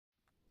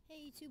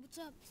YouTube, what's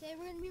up? Today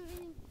we're going to be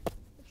doing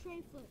a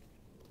tray flip.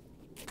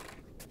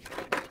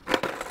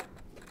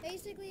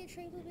 Basically, a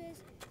tray flip is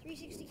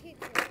 360 kick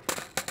flip.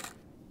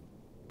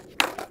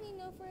 Everything you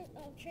know for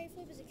a tray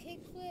flip is a kick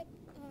flip,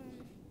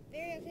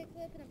 varial kick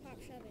flip, and a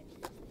pop shove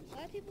it. A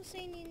lot of people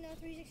say you need to know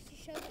 360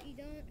 shove, but you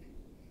don't.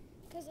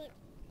 Because, like,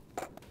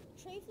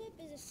 tray flip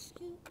is a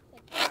scoop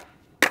like this.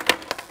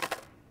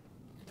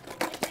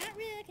 Like, not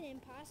really like an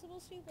impossible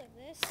scoop like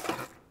this,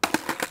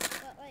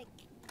 but like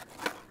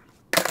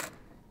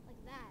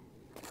that.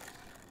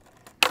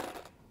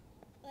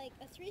 Like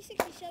a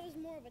 360 shove is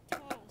more of a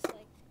toss,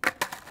 like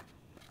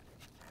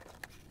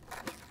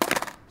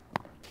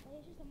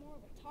it's just more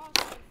of a toss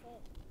of the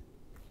foot.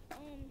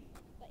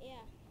 But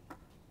yeah.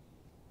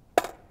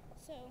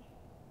 So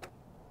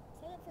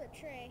set up for a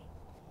tray.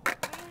 You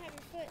want to have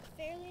your foot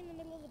fairly in the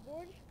middle of the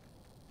board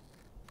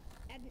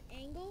at an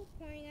angle,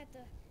 pointing at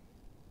the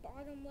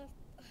bottom left,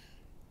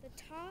 the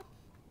top.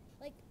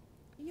 Like,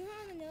 you know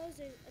how on the nose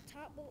there's a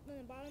top bolt and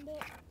a bottom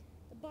bolt?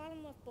 The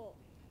bottom left bolt,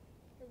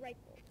 the right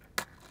bolt.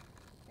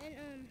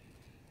 And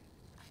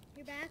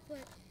your back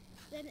foot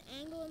is at an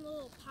angle in the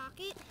little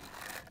pocket,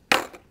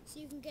 so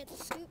you can get the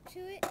scoop to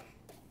it,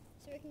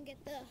 so we can get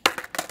the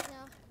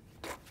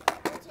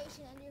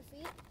rotation under your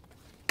feet.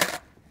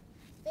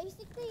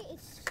 Basically,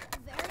 it's a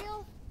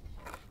varial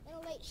and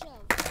a late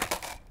shove.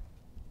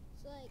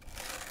 So like,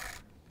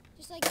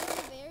 just like get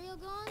the varial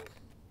going,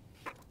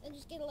 then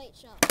just get a late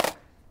shove.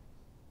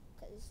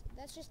 Because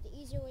that's just the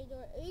easier way to do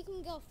it. Or you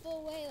can go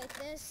full way like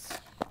this.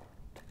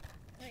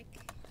 Like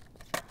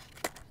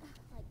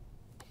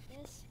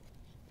this.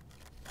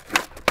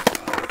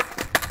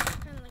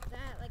 Kind of like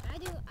that. Like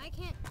I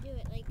can't do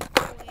it like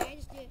full way. I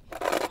just do it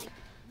like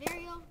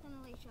varial and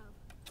a late shove.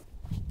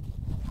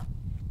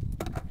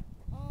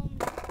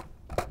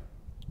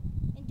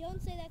 And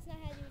don't say that's not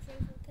how to do a tray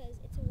flip, because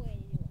it's a way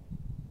to do it.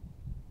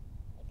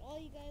 Like all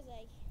you guys,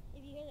 like,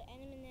 if you hear the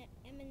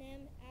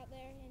Eminem out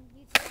there and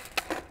YouTube,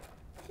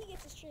 he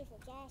gets his tray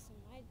flips awesome.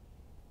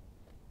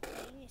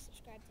 You need to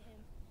subscribe to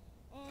him.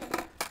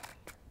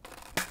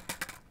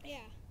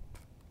 Yeah.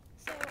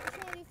 So what you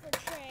want to do for a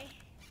tray,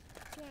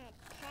 you want to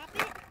pop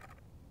it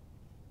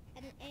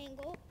at an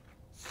angle,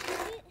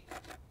 scoop it,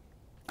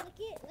 flick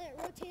it, let it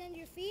rotate under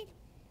your feet.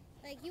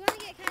 Like you want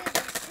to get kind of a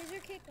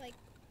scissor kick, like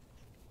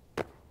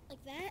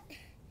that.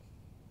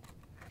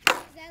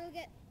 Cause that'll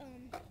get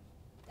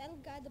that'll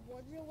guide the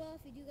board real well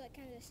if you do like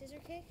kind of a scissor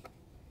kick.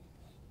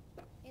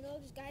 And it'll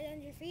just guide it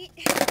under your feet,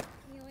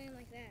 and you'll land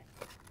like that.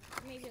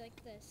 Or maybe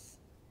like this.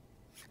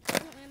 I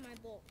don't land my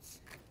bolts.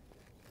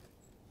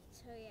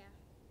 So yeah.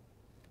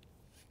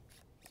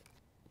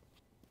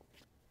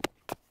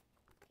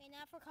 Okay,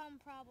 now for common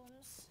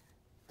problems.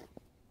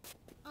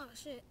 Oh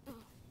shit.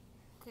 Oh.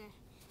 Okay.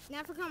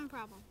 Now for common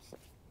problems.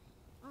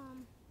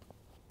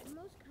 The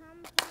most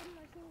common problem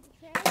I see with the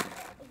tray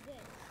is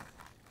this.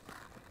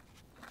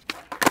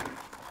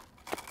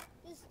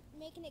 Just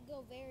making it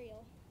go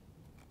varial.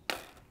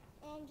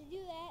 To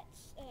do that,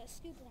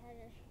 scoop it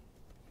harder.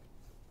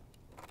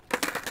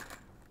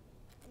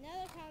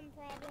 Another common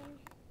problem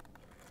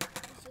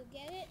is you'll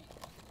get it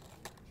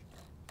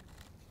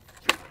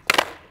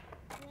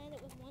and land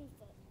it with one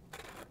foot.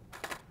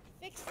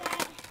 Fix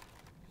that.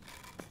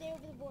 Stay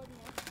over the board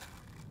more.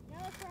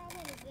 Another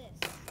problem is this.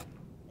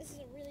 This is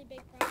a really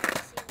big problem I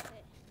see with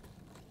it.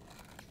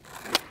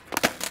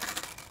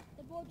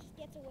 The board just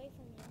gets away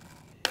from you.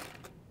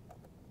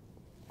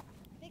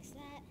 Fix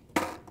that.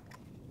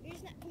 You're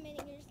just not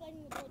committing, you're just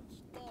letting the board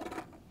just go.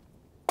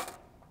 So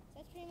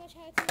that's pretty much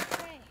how it's in the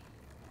tray.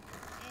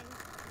 And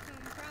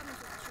common problems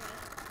with the tray.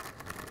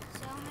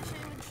 So I'm going to show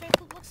you what the tray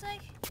flip looks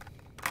like.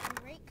 And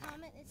rate,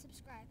 comment, and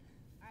subscribe.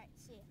 Alright,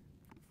 see ya.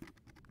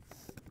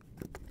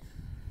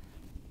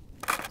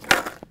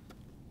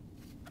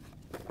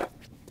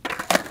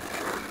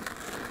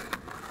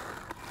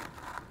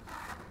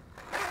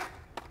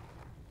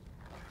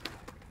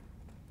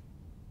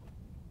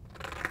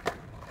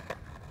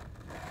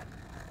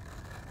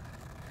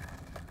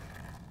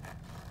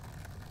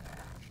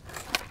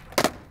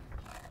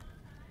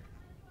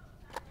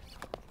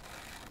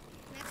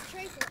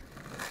 Tray flip.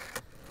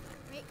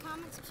 Rate,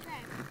 comment,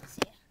 subscribe.